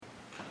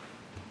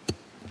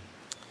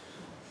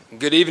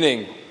Good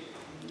evening.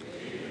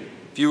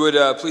 If you would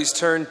please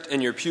turn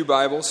in your pew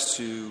Bibles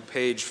to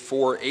page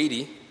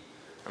 480.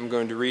 I'm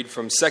going to read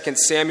from 2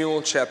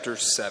 Samuel chapter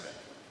 7.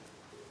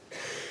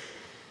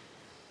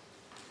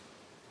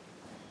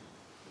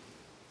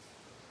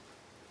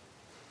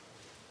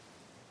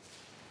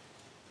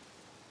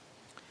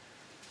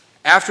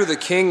 After the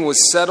king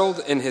was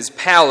settled in his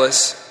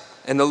palace,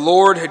 and the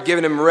Lord had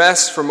given him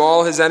rest from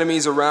all his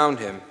enemies around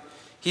him,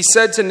 he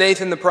said to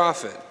Nathan the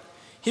prophet,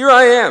 "Here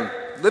I am,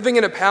 living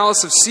in a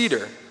palace of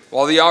cedar,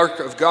 while the ark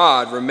of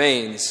God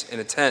remains in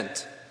a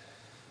tent."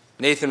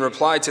 Nathan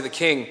replied to the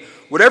king,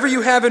 "Whatever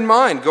you have in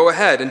mind, go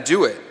ahead and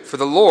do it, for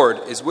the Lord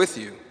is with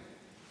you."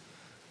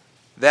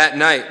 That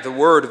night the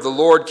word of the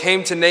Lord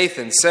came to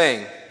Nathan,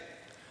 saying,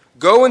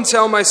 "Go and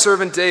tell my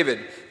servant David,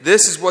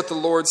 this is what the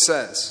Lord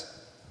says.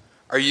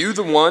 Are you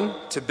the one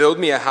to build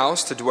me a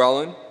house to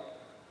dwell in?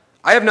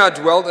 I have not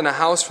dwelt in a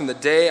house from the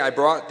day I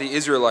brought the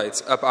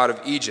Israelites up out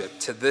of Egypt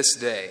to this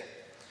day.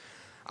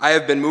 I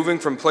have been moving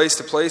from place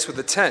to place with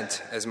a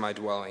tent as my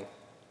dwelling.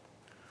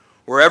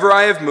 Wherever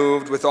I have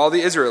moved with all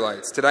the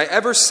Israelites, did I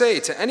ever say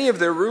to any of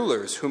their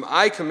rulers, whom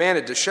I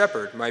commanded to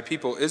shepherd my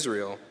people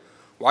Israel,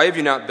 'Why have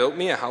you not built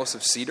me a house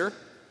of cedar?'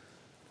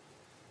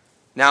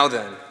 Now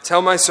then,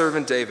 tell my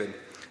servant David,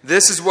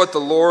 this is what the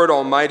Lord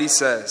Almighty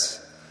says.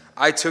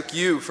 I took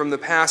you from the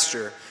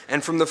pasture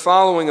and from the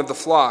following of the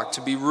flock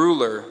to be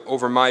ruler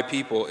over my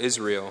people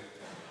Israel.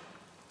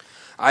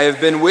 I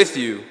have been with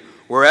you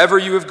wherever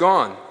you have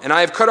gone, and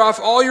I have cut off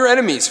all your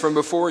enemies from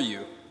before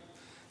you.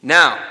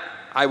 Now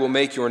I will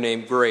make your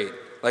name great,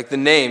 like the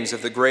names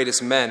of the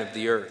greatest men of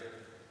the earth.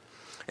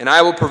 And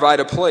I will provide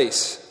a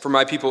place for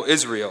my people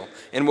Israel,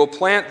 and will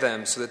plant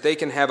them so that they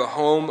can have a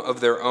home of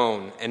their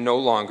own and no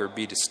longer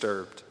be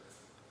disturbed.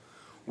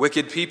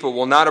 Wicked people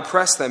will not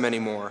oppress them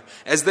anymore,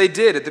 as they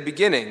did at the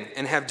beginning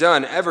and have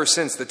done ever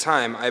since the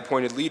time I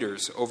appointed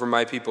leaders over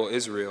my people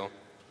Israel.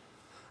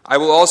 I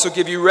will also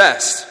give you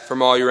rest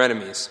from all your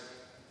enemies.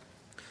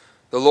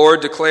 The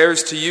Lord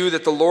declares to you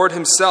that the Lord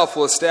himself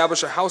will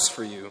establish a house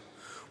for you.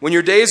 When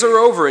your days are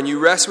over and you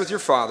rest with your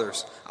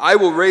fathers, I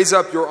will raise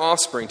up your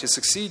offspring to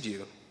succeed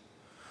you,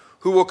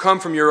 who will come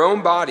from your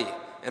own body,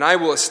 and I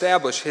will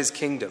establish his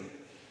kingdom.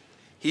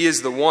 He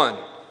is the one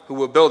who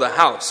will build a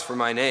house for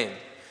my name,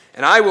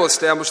 and I will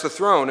establish the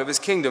throne of his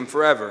kingdom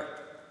forever.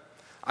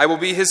 I will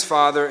be his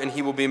father, and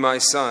he will be my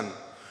son.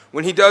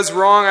 When he does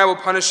wrong, I will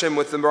punish him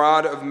with the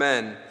rod of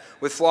men,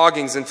 with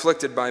floggings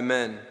inflicted by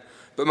men.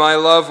 But my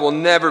love will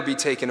never be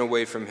taken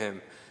away from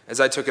him, as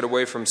I took it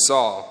away from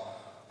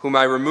Saul, whom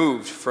I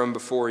removed from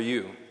before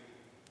you.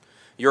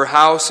 Your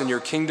house and your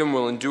kingdom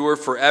will endure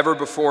forever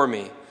before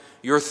me.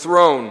 Your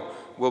throne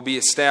will be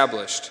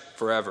established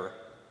forever."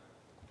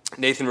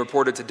 Nathan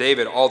reported to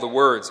David all the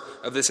words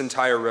of this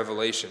entire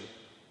revelation.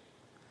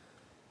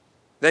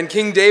 Then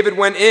King David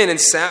went in and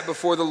sat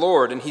before the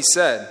Lord, and he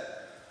said,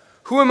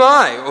 "Who am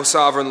I, O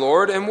sovereign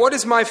Lord, and what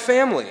is my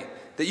family,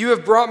 that you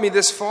have brought me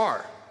this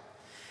far?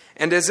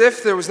 And as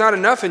if there was not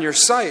enough in your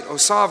sight, O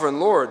sovereign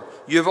Lord,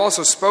 you have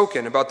also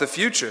spoken about the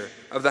future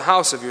of the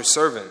house of your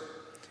servant.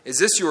 Is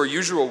this your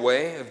usual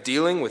way of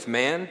dealing with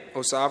man,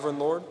 O sovereign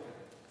Lord?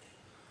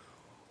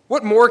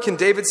 What more can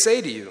David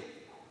say to you?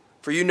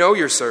 For you know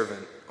your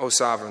servant, O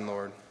sovereign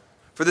Lord.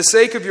 For the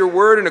sake of your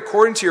word and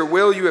according to your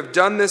will, you have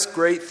done this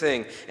great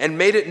thing and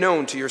made it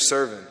known to your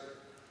servant.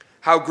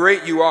 How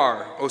great you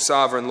are, O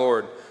sovereign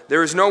Lord.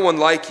 There is no one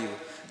like you.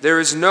 There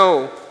is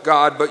no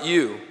God but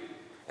you,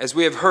 as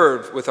we have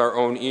heard with our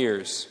own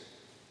ears.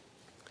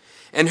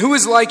 And who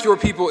is like your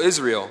people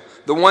Israel,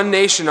 the one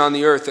nation on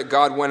the earth that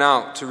God went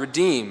out to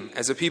redeem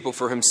as a people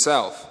for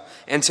himself,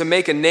 and to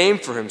make a name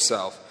for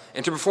himself,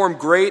 and to perform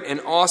great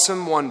and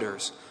awesome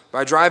wonders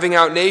by driving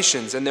out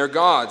nations and their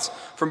gods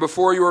from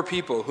before your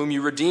people, whom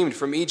you redeemed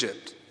from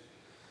Egypt?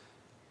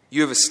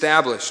 You have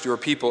established your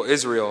people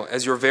Israel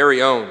as your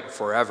very own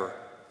forever.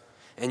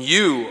 And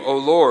you, O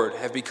Lord,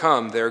 have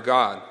become their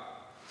God.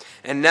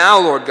 And now,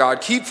 Lord God,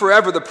 keep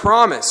forever the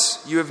promise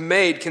you have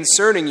made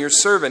concerning your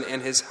servant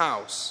and his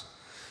house.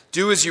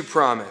 Do as you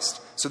promised,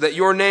 so that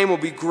your name will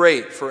be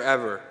great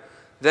forever.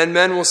 Then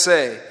men will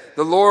say,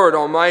 'The Lord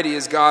Almighty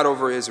is God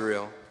over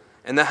Israel,'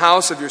 and the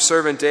house of your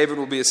servant David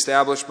will be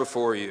established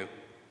before you.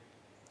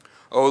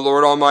 O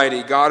Lord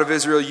Almighty, God of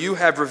Israel, you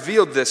have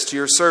revealed this to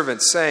your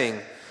servant,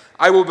 saying,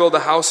 'I will build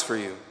a house for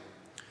you.'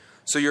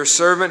 So your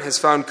servant has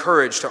found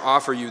courage to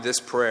offer you this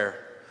prayer.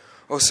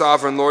 O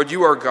sovereign Lord,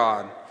 you are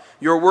God.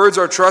 Your words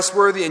are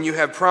trustworthy, and you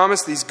have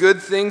promised these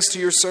good things to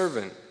your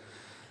servant.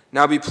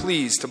 Now be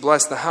pleased to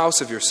bless the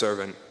house of your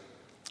servant,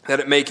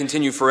 that it may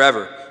continue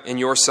forever in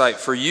your sight.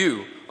 For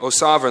you, O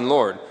sovereign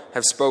Lord,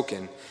 have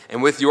spoken,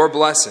 and with your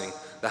blessing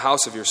the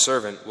house of your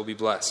servant will be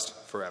blessed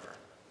forever."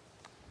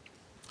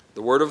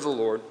 The word of the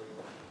Lord.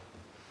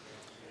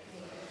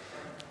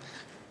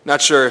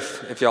 Not sure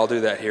if y'all do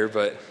that here,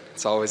 but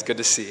it's always good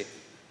to see.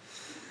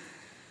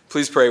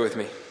 Please pray with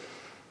me.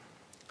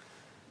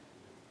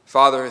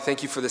 Father,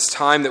 thank you for this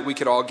time that we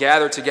could all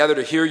gather together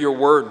to hear your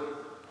word.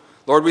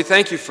 Lord, we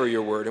thank you for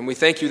your word, and we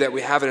thank you that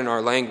we have it in our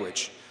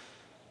language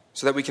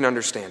so that we can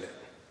understand it.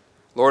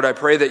 Lord, I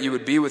pray that you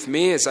would be with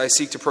me as I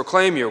seek to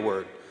proclaim your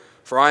word,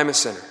 for I am a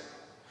sinner.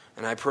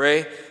 And I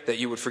pray that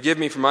you would forgive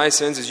me for my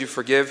sins as you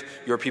forgive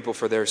your people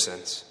for their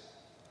sins.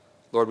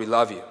 Lord, we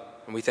love you,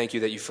 and we thank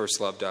you that you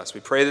first loved us.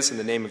 We pray this in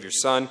the name of your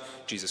Son,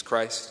 Jesus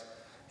Christ.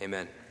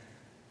 Amen.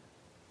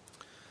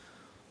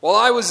 While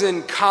I was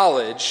in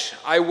college,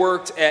 I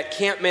worked at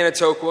Camp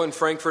Manitoqua in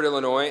Frankfort,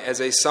 Illinois,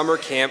 as a summer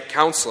camp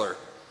counselor.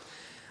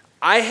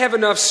 I have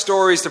enough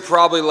stories to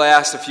probably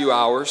last a few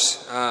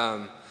hours.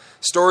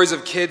 Stories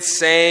of kids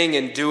saying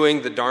and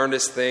doing the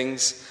darndest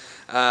things.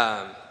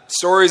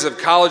 Stories of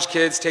college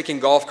kids taking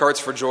golf carts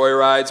for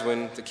joyrides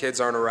when the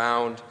kids aren't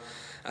around.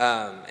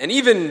 And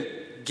even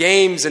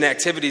games and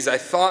activities I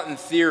thought in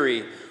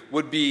theory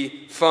would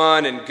be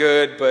fun and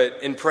good,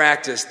 but in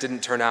practice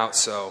didn't turn out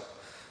so.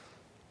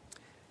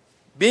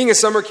 Being a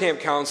summer camp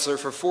counselor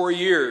for 4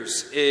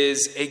 years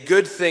is a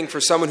good thing for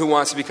someone who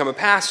wants to become a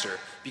pastor,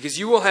 because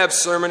you will have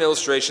sermon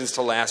illustrations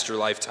to last your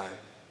lifetime.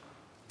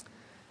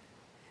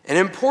 An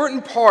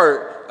important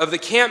part of the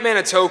Camp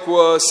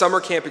Manitoqua summer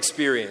camp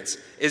experience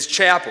is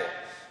chapel,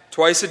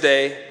 twice a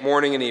day,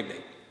 morning and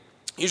evening.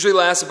 Usually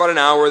lasts about an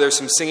hour. There's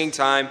some singing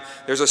time.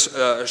 There's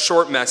a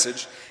short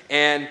message.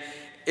 And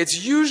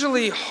it's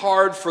usually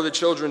hard for the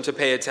children to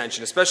pay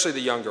attention, especially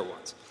the younger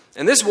ones.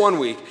 And this one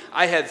week,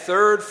 I had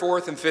 3rd,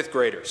 4th, and 5th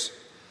graders.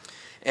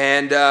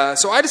 And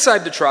so I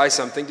decided to try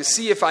something to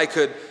see if I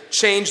could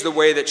change the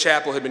way that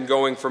chapel had been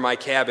going for my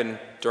cabin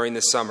during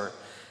this summer.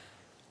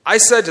 I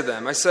said to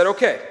them,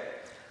 okay,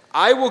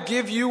 I will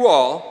give you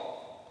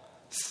all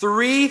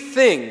 3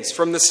 things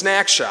from the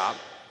snack shop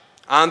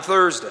on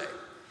Thursday.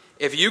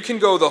 If you can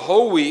go the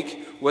whole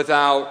week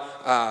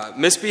without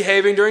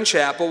misbehaving during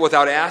chapel,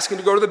 without asking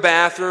to go to the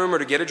bathroom or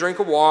to get a drink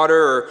of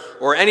water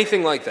or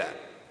anything like that.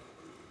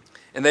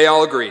 And they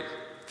all agreed,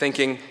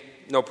 thinking,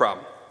 no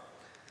problem.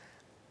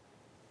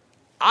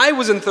 I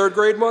was in 3rd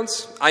grade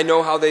once. I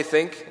know how they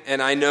think, and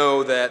I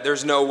know that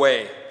there's no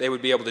way they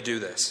would be able to do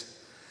this.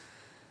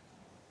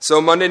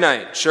 So Monday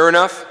night, sure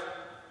enough,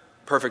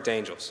 perfect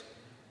angels.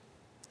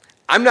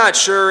 I'm not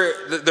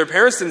sure, their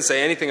parents didn't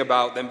say anything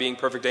about them being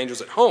perfect angels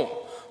at home.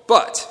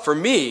 But for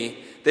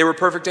me, they were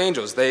perfect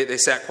angels. They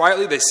sat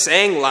quietly. They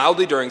sang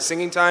loudly during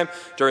singing time.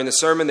 During the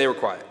sermon, they were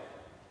quiet.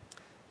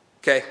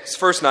 Okay, it's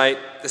first night.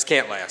 This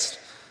can't last.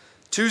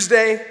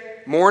 Tuesday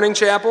morning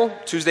chapel,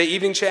 Tuesday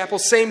evening chapel,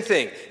 same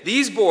thing.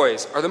 These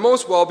boys are the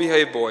most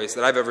well-behaved boys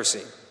that I've ever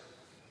seen.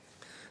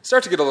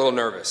 Start to get a little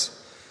nervous.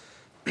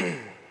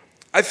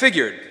 I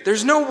figured,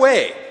 there's no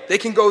way they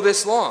can go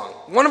this long.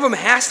 One of them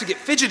has to get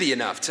fidgety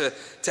enough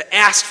to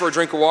ask for a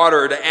drink of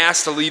water or to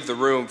ask to leave the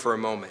room for a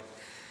moment.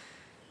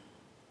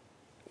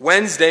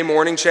 Wednesday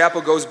morning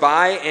chapel goes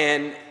by,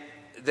 and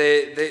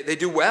they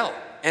do well.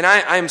 And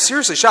I'm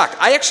seriously shocked.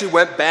 I actually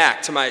went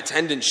back to my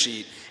attendance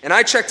sheet, and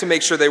I checked to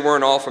make sure they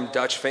weren't all from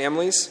Dutch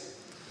families.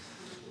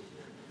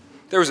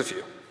 There was a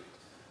few.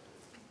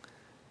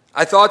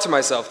 I thought to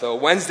myself, though,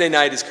 Wednesday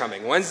night is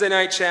coming. Wednesday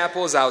night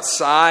chapel is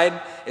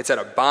outside. It's at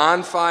a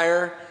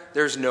bonfire.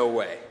 There's no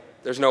way.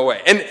 There's no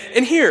way.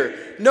 And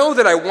here, know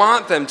that I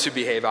want them to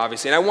behave,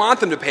 obviously, and I want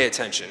them to pay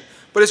attention.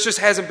 But it just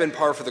hasn't been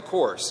par for the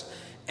course.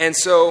 And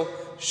so,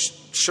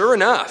 sure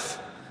enough,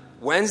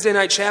 Wednesday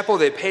night chapel,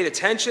 they paid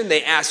attention,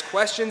 they asked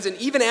questions, and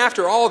even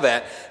after all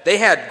that, they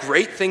had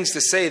great things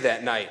to say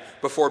that night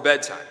before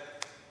bedtime.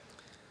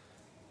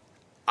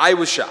 I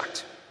was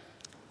shocked.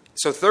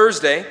 So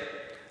Thursday,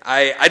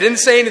 I didn't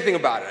say anything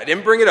about it. I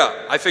didn't bring it up.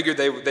 I figured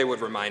they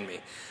would remind me.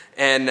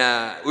 And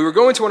we were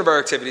going to one of our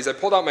activities. I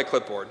pulled out my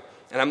clipboard,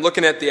 and I'm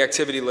looking at the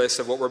activity list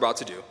of what we're about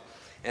to do.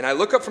 And I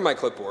look up from my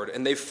clipboard,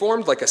 and they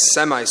formed like a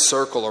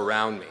semicircle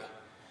around me.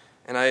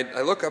 And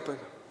I look up and,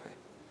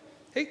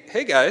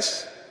 hey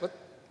guys,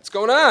 what's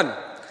going on?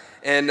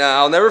 And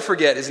I'll never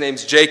forget, his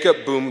name's Jacob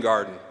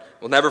Boomgarden.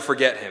 We'll never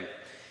forget him.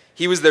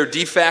 He was their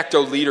de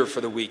facto leader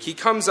for the week. He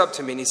comes up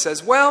to me and he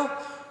says, well,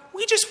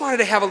 we just wanted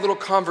to have a little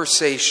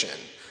conversation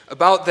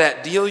about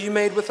that deal you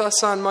made with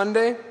us on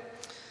Monday.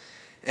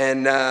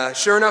 And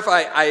sure enough,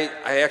 I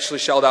actually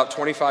shelled out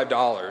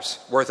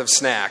 $25 worth of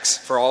snacks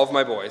for all of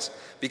my boys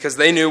because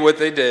they knew what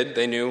they did.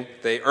 They knew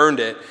they earned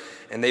it,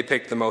 and they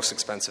picked the most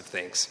expensive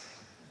things.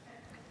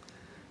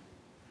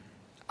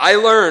 I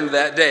learned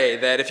that day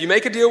that if you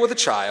make a deal with a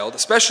child,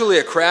 especially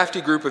a crafty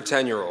group of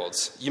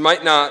 10-year-olds, you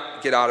might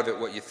not get out of it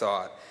what you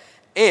thought.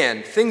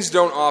 And things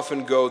don't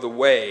often go the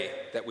way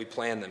that we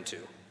plan them to.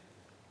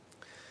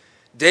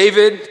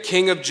 David,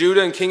 king of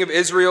Judah and king of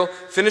Israel,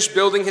 finished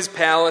building his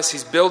palace.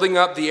 He's building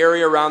up the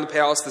area around the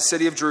palace, the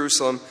city of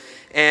Jerusalem.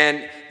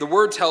 And the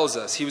word tells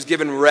us he was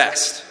given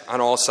rest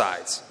on all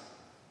sides.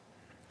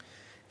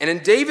 And in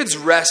David's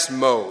rest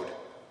mode,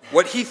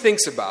 what he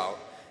thinks about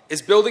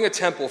is building a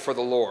temple for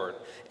the Lord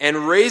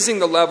and raising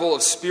the level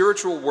of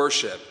spiritual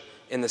worship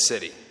in the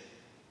city.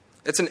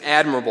 It's an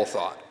admirable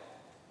thought.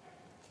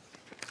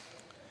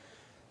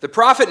 The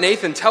prophet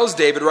Nathan tells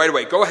David right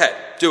away, go ahead,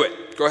 do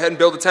it. Go ahead and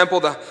build a temple.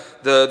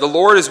 The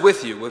Lord is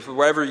with you with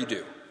whatever you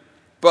do.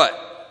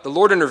 But the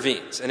Lord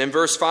intervenes. And in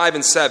verse 5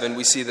 and 7,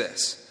 we see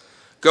this.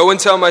 Go and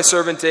tell my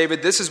servant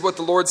David, this is what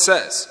the Lord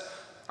says.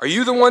 Are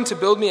you the one to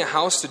build me a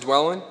house to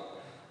dwell in?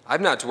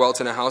 I've not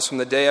dwelt in a house from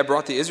the day I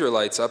brought the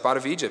Israelites up out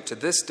of Egypt to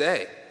this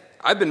day.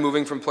 I've been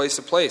moving from place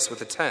to place with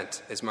a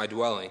tent as my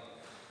dwelling.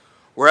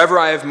 Wherever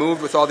I have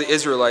moved with all the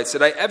Israelites,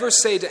 did I ever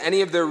say to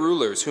any of their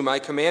rulers whom I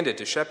commanded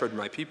to shepherd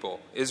my people,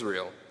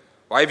 Israel,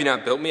 why have you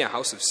not built me a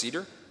house of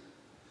cedar?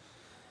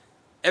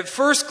 At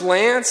first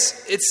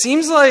glance, it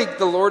seems like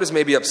the Lord is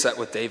maybe upset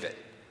with David,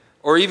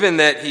 or even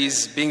that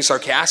he's being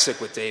sarcastic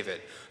with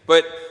David.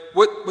 But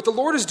what the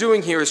Lord is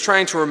doing here is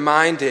trying to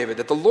remind David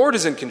that the Lord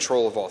is in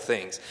control of all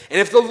things. And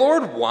if the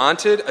Lord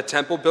wanted a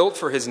temple built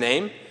for his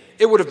name,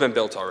 it would have been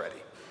built already.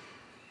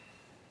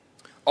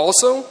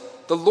 Also,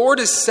 the Lord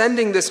is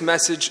sending this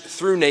message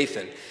through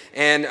Nathan.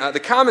 And the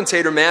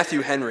commentator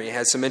Matthew Henry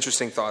has some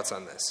interesting thoughts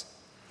on this.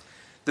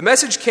 The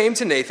message came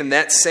to Nathan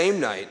that same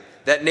night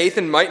that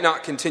Nathan might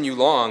not continue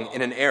long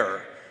in an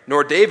error,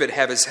 nor David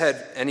have his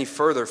head any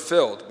further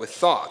filled with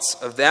thoughts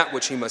of that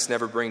which he must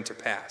never bring to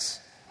pass.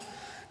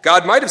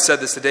 God might have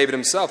said this to David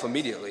himself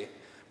immediately,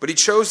 but he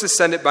chose to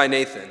send it by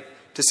Nathan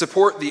to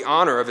support the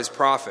honor of his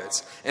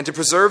prophets and to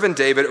preserve in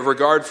David a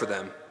regard for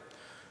them.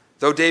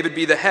 Though David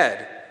be the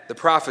head, the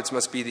prophets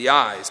must be the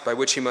eyes by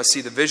which he must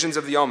see the visions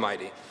of the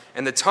Almighty,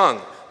 and the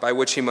tongue by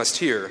which he must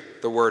hear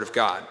the word of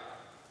God.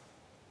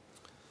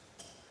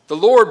 The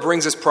Lord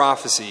brings his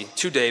prophecy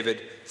to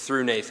David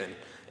through Nathan,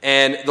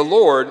 and the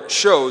Lord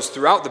shows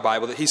throughout the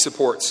Bible that he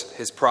supports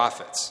his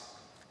prophets.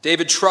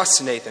 David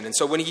trusts Nathan, and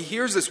so when he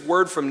hears this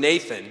word from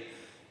Nathan,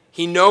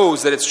 he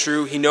knows that it's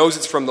true, he knows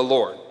it's from the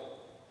Lord.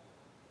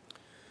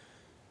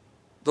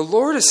 The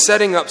Lord is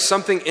setting up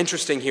something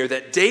interesting here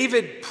that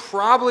David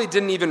probably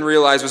didn't even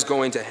realize was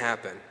going to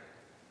happen.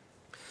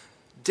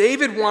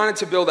 David wanted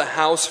to build a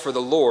house for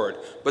the Lord,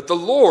 but the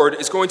Lord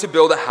is going to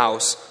build a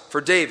house for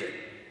David.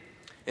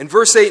 In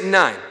verse 8 and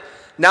 9,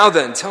 "Now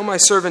then, tell my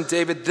servant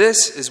David,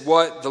 this is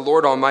what the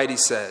Lord Almighty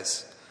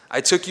says. I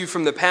took you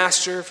from the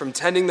pasture, from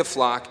tending the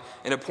flock,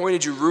 and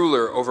appointed you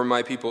ruler over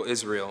my people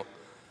Israel.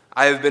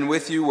 I have been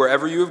with you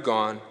wherever you have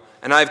gone,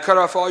 and I have cut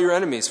off all your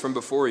enemies from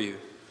before you.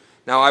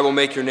 Now I will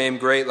make your name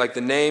great like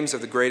the names of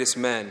the greatest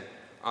men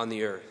on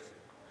the earth."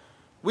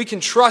 We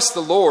can trust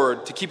the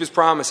Lord to keep his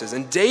promises,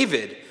 and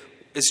David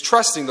is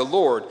trusting the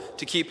Lord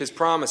to keep his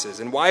promises.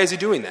 And why is he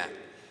doing that?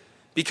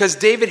 Because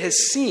David has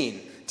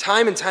seen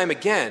time and time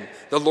again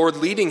the Lord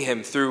leading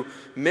him through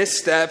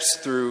missteps,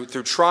 through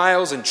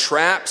trials and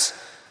traps.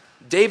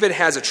 David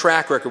has a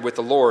track record with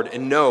the Lord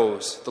and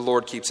knows the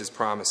Lord keeps his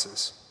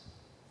promises.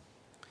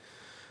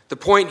 The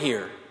point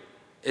here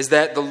is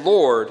that the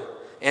Lord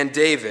and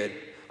David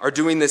are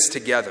doing this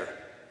together,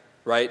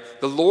 right?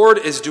 The Lord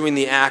is doing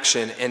the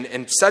action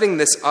and setting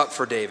this up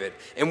for David.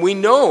 And we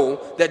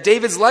know that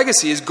David's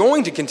legacy is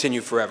going to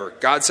continue forever.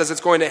 God says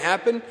it's going to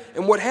happen,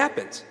 and what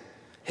happens?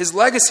 His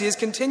legacy is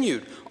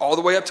continued all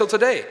the way up till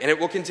today, and it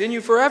will continue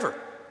forever.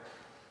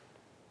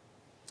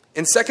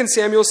 In 2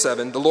 Samuel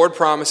 7, the Lord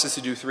promises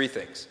to do three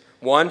things.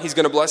 One, he's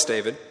going to bless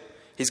David,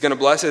 he's going to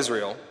bless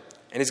Israel,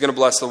 and he's going to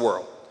bless the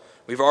world.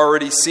 We've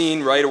already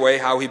seen right away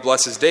how he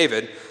blesses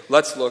David.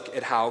 Let's look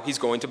at how he's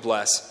going to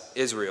bless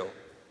Israel.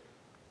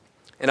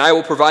 "And I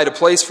will provide a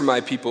place for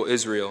my people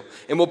Israel,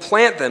 and will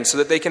plant them so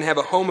that they can have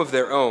a home of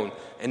their own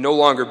and no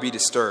longer be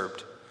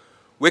disturbed.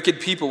 Wicked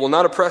people will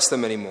not oppress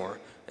them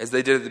anymore, as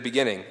they did at the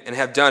beginning, and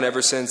have done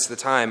ever since the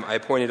time I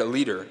appointed a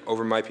leader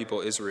over my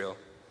people Israel.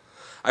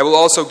 I will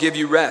also give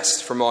you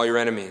rest from all your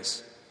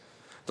enemies.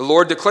 The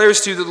Lord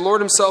declares to you that the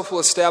Lord himself will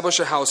establish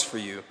a house for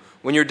you.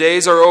 When your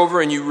days are over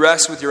and you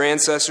rest with your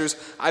ancestors,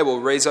 I will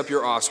raise up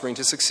your offspring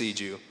to succeed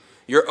you,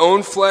 your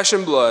own flesh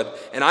and blood,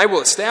 and I will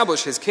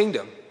establish his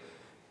kingdom.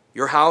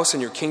 Your house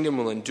and your kingdom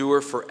will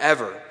endure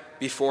forever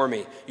before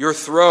me. Your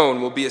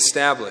throne will be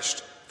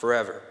established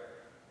forever."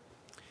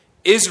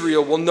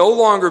 Israel will no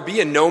longer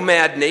be a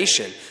nomad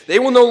nation. They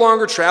will no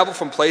longer travel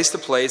from place to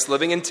place,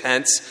 living in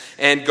tents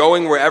and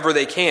going wherever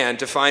they can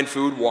to find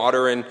food,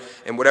 water, and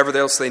whatever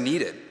else they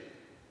needed.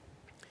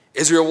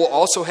 Israel will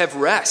also have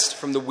rest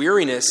from the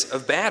weariness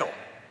of battle.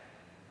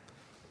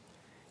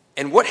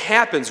 And what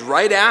happens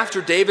right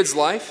after David's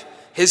life?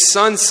 His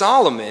son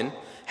Solomon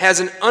has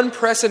an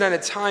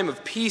unprecedented time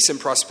of peace and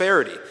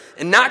prosperity.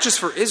 And not just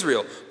for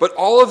Israel, but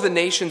all of the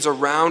nations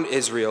around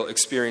Israel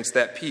experience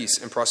that peace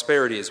and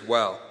prosperity as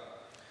well.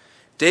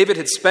 David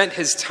had spent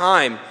his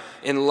time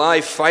in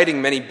life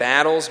fighting many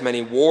battles,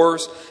 many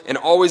wars, and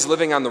always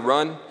living on the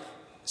run,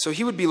 so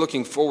he would be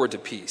looking forward to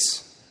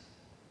peace.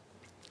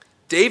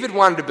 David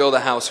wanted to build a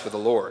house for the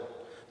Lord,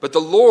 but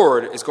the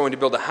Lord is going to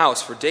build a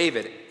house for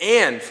David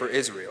and for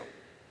Israel.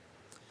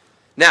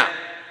 Now,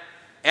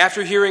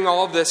 after hearing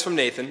all of this from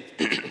Nathan,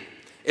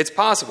 it's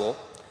possible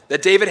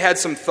that David had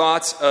some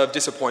thoughts of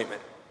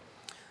disappointment.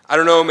 I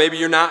don't know, maybe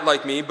you're not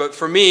like me, but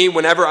for me,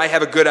 whenever I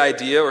have a good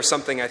idea or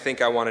something I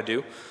think I want to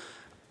do,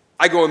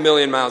 I go a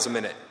million miles a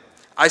minute.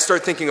 I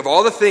start thinking of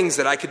all the things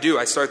that I could do.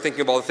 I start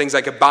thinking of all the things I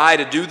could buy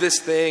to do this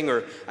thing,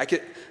 or I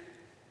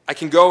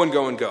can go and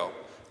go and go.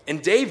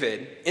 And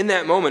David, in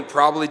that moment,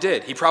 probably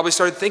did. He probably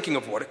started thinking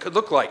of what it could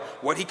look like,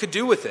 what he could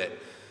do with it.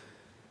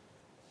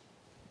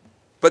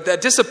 But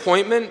that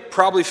disappointment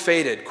probably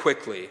faded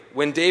quickly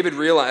when David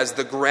realized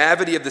the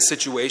gravity of the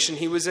situation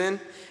he was in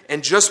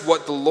and just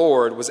what the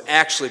Lord was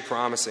actually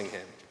promising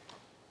him.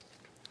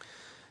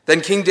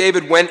 Then King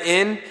David went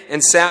in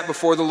and sat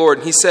before the Lord,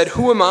 and he said,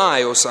 "Who am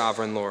I, O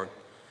sovereign Lord?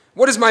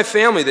 What is my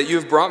family that you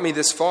have brought me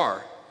this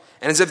far?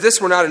 And as if this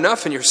were not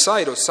enough in your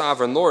sight, O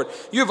sovereign Lord,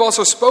 you have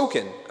also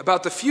spoken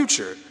about the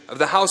future of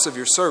the house of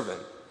your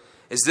servant.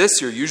 Is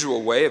this your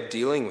usual way of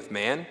dealing with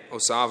man, O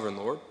sovereign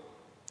Lord?"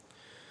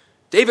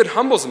 David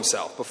humbles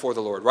himself before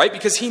the Lord, right?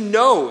 Because he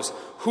knows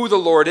who the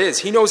Lord is.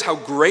 He knows how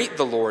great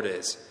the Lord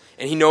is,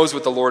 and he knows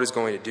what the Lord is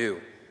going to do.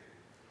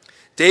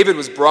 David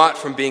was brought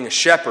from being a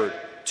shepherd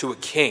to a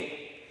king.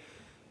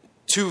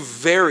 Two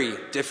very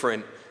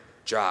different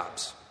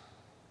jobs.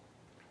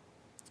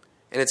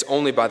 And it's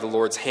only by the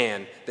Lord's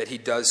hand that he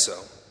does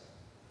so.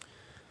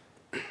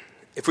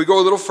 If we go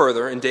a little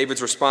further in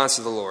David's response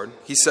to the Lord,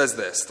 he says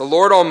this, "The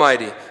Lord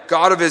Almighty,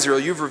 God of Israel,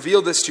 you've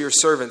revealed this to your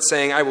servant,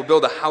 saying, 'I will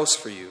build a house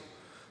for you.'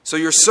 So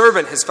your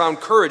servant has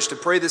found courage to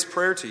pray this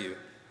prayer to you.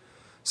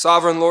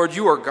 Sovereign Lord,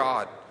 you are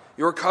God.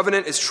 Your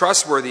covenant is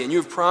trustworthy, and you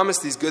have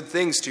promised these good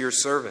things to your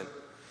servant.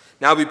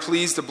 Now be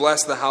pleased to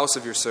bless the house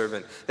of your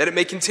servant, that it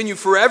may continue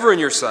forever in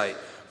your sight.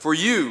 For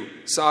you,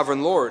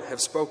 Sovereign Lord,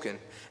 have spoken.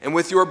 And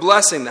with your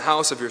blessing, the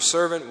house of your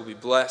servant will be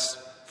blessed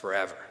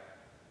forever."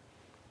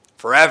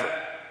 Forever.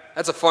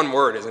 That's a fun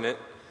word, isn't it?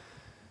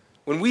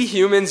 When we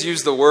humans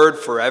use the word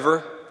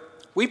forever,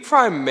 we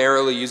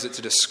primarily use it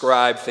to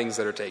describe things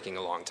that are taking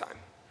a long time.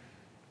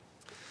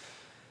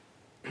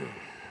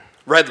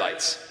 Red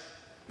lights.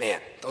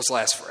 Man, those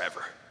last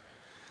forever.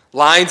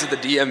 Lines at the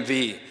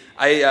DMV.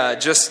 I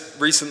just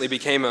recently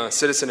became a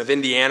citizen of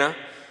Indiana,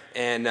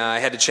 and I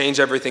had to change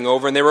everything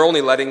over, and they were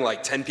only letting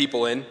like 10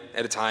 people in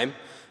at a time.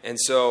 And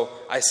so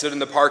I stood in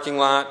the parking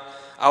lot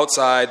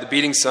outside the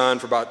beating sun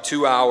for about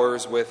 2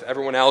 hours with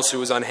everyone else who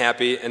was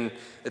unhappy, and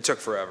it took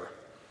forever.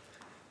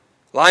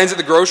 Lines at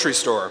the grocery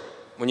store.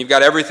 When you've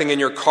got everything in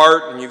your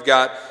cart and you've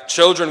got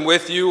children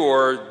with you,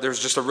 or there's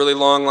just a really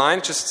long line,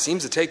 it just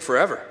seems to take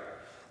forever.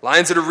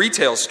 Lines at a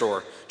retail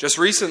store. Just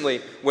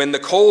recently, when the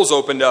Kohl's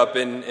opened up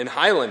in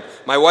Highland,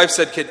 my wife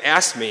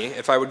asked me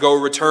if I would go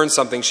return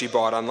something she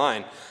bought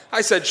online.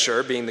 I said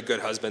sure, being the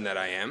good husband that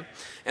I am.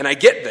 And I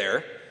get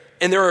there,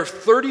 and there are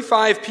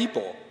 35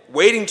 people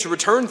waiting to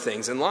return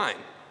things in line.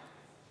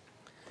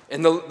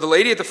 And the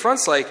lady at the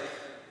front's like,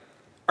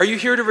 "Are you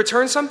here to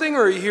return something,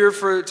 or are you here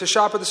to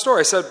shop at the store?"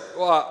 I said,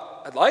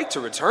 "Well, I'd like to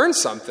return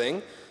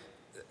something.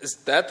 Is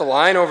that the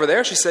line over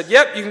there?" She said,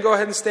 "Yep, you can go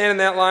ahead and stand in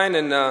that line,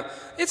 and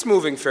it's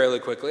moving fairly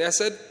quickly." I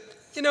said,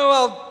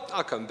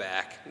 I'll come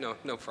back.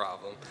 No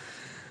problem.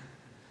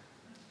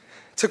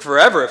 It took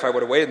forever if I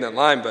would have waited in that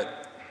line, but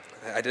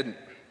I didn't.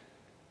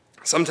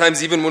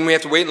 Sometimes even when we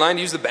have to wait in line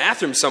to use the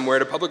bathroom somewhere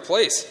at a public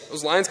place,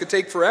 those lines could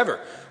take forever.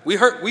 We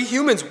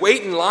humans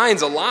wait in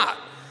lines a lot.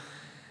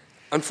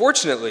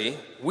 Unfortunately,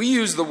 we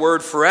use the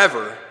word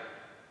forever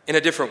in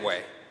a different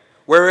way.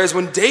 Whereas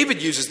when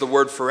David uses the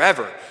word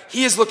forever,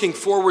 he is looking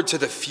forward to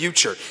the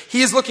future.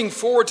 He is looking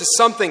forward to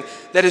something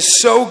that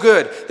is so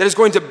good, that is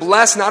going to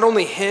bless not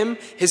only him,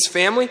 his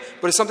family,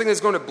 but is something that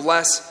is going to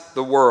bless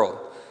the world.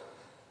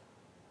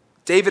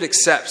 David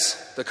accepts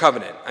the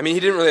covenant. I mean,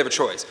 he didn't really have a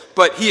choice,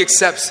 but he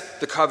accepts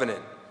the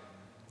covenant.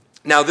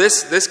 Now,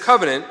 this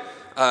covenant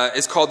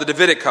is called the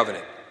Davidic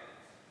covenant,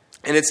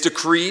 and it's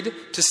decreed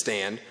to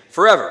stand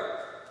forever,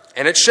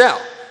 and it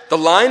shall. The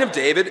line of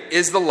David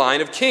is the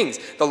line of kings.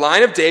 The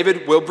line of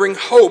David will bring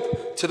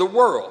hope to the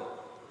world.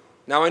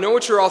 Now, I know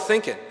what you're all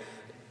thinking.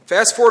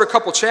 Fast forward a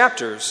couple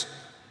chapters,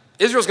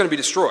 Israel's going to be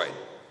destroyed.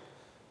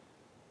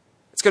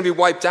 It's going to be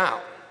wiped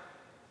out.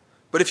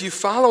 But if you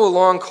follow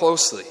along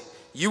closely,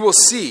 you will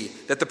see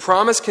that the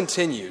promise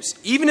continues,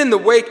 even in the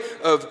wake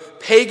of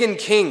pagan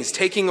kings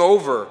taking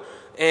over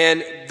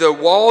and the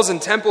walls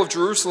and temple of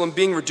Jerusalem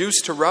being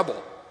reduced to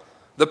rubble.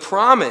 The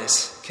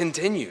promise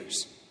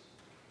continues.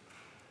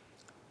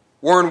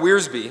 Warren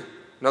Wiersbe,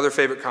 another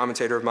favorite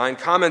commentator of mine,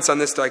 comments on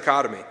this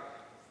dichotomy.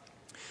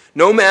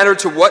 No matter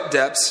to what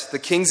depths the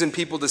kings and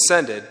people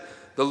descended,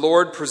 the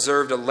Lord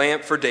preserved a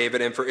lamp for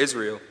David and for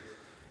Israel.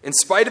 In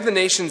spite of the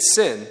nation's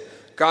sin,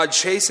 God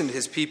chastened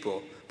his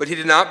people, but he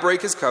did not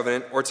break his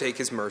covenant or take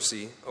his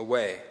mercy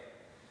away.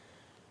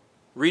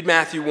 Read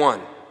Matthew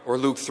 1 or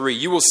Luke 3.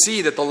 You will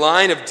see that the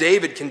line of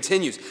David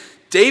continues.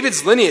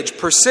 David's lineage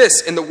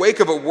persists in the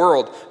wake of a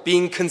world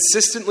being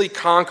consistently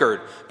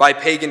conquered by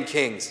pagan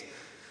kings.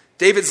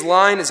 David's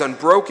line is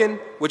unbroken,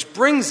 which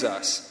brings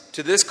us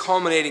to this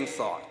culminating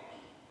thought.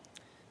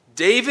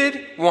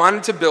 David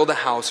wanted to build a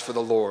house for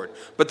the Lord,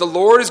 but the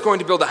Lord is going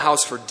to build a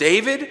house for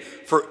David,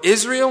 for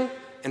Israel,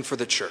 and for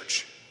the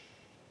church.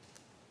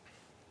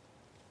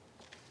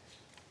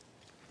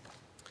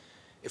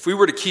 If we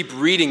were to keep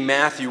reading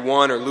Matthew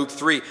 1 or Luke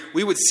 3,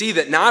 we would see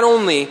that not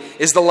only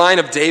is the line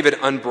of David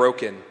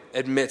unbroken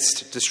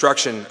amidst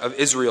destruction of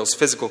Israel's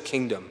physical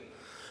kingdom,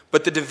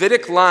 but the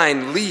Davidic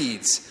line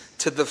leads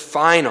to the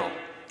final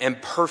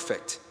and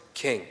perfect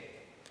king,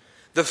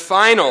 the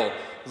final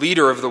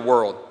leader of the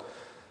world.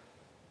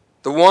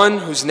 The one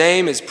whose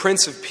name is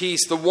Prince of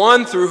Peace, the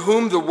one through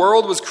whom the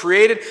world was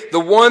created, the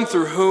one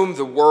through whom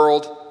the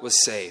world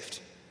was saved.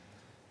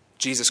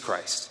 Jesus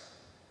Christ.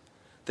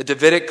 The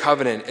Davidic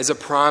covenant is a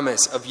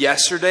promise of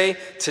yesterday,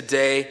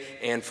 today,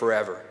 and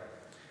forever.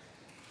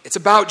 It's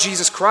about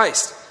Jesus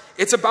Christ.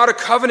 It's about a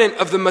covenant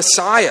of the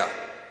Messiah,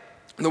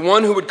 the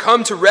one who would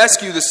come to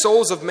rescue the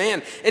souls of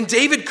man. And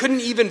David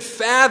couldn't even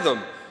fathom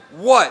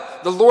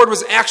what the Lord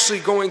was actually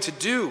going to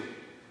do.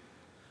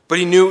 But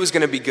he knew it was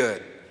going to be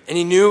good. And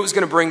he knew it was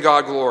going to bring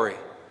God glory.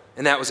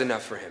 And that was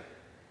enough for him.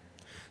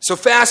 So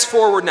fast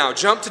forward now.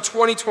 Jump to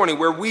 2020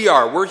 where we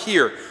are. We're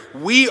here.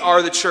 We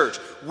are the church.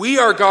 We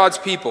are God's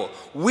people.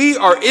 We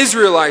are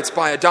Israelites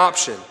by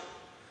adoption.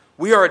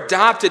 We are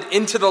adopted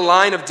into the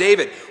line of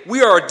David.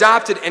 We are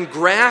adopted and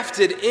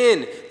grafted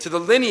in to the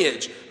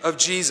lineage of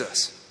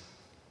Jesus.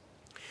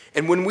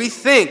 And when we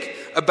think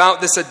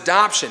about this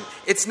adoption,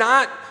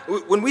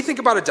 when we think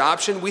about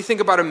adoption, we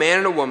think about a man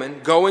and a woman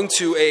going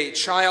to a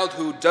child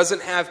who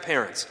doesn't have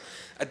parents,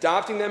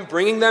 adopting them,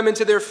 bringing them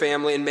into their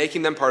family, and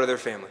making them part of their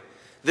family.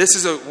 This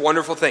is a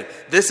wonderful thing.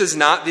 This is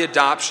not the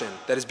adoption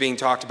that is being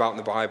talked about in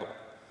the Bible.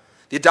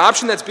 The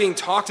adoption that's being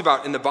talked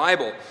about in the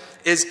Bible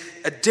is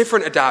a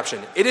different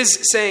adoption. It is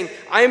saying,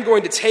 I am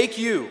going to take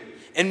you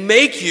and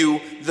make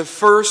you the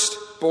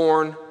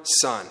firstborn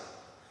son.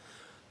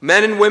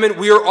 Men and women,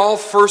 we are all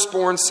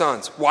firstborn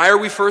sons. Why are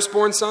we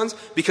firstborn sons?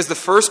 Because the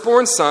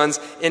firstborn sons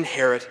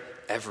inherit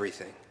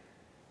everything.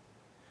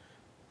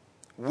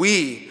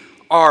 We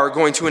are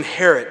going to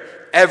inherit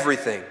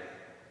everything.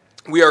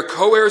 We are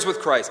co-heirs with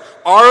Christ.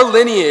 Our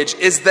lineage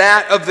is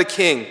that of the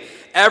King.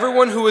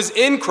 Everyone who is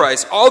in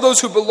Christ, all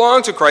those who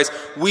belong to Christ,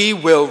 we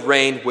will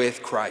reign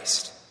with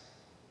Christ.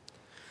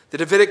 The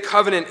Davidic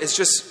covenant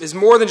is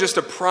more than just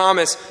a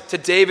promise to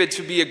David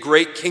to be a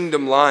great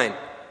kingdom line.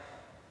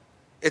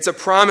 It's a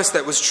promise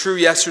that was true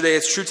yesterday,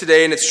 it's true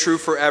today, and it's true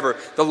forever.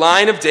 The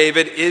line of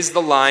David is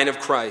the line of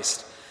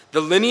Christ.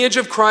 The lineage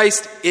of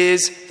Christ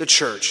is the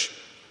church.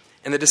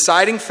 And the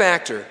deciding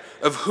factor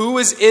of who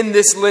is in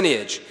this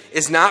lineage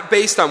is not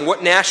based on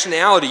what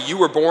nationality you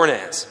were born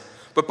as,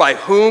 but by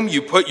whom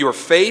you put your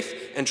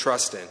faith and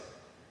trust in.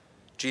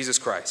 Jesus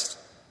Christ.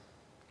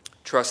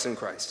 Trust in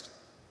Christ.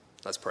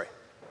 Let's pray.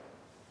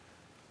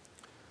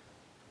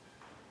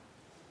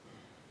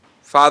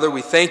 Father,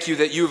 we thank you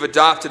that you have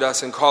adopted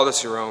us and called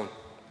us your own.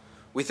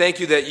 We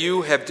thank you that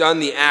you have done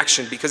the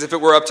action, because if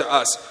it were up to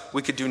us,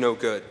 we could do no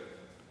good.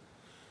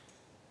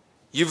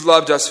 You've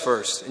loved us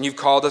first, and you've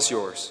called us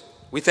yours.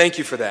 We thank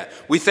you for that.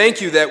 We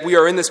thank you that we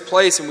are in this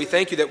place, and we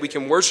thank you that we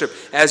can worship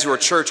as your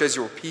church, as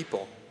your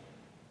people.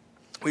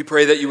 We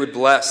pray that you would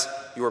bless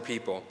your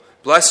people.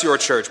 Bless your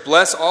church.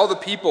 Bless all the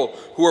people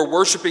who are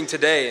worshiping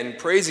today and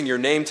praising your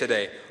name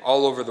today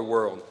all over the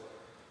world.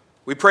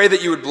 We pray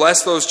that you would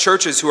bless those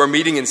churches who are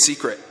meeting in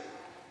secret.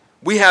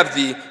 We have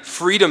the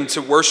freedom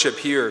to worship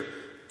here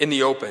in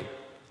the open.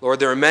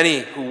 Lord, there are many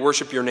who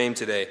worship your name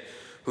today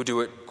who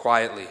do it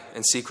quietly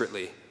and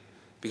secretly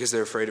because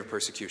they're afraid of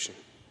persecution.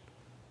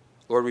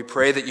 Lord, we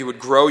pray that you would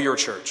grow your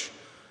church,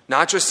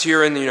 not just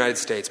here in the United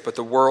States, but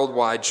the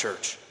worldwide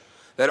church,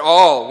 that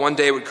all one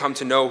day would come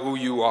to know who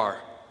you are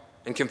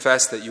and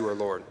confess that you are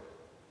Lord.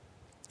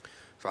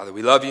 Father,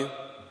 we love you.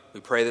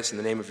 We pray this in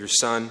the name of your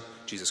Son,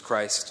 Jesus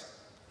Christ.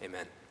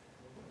 Amen.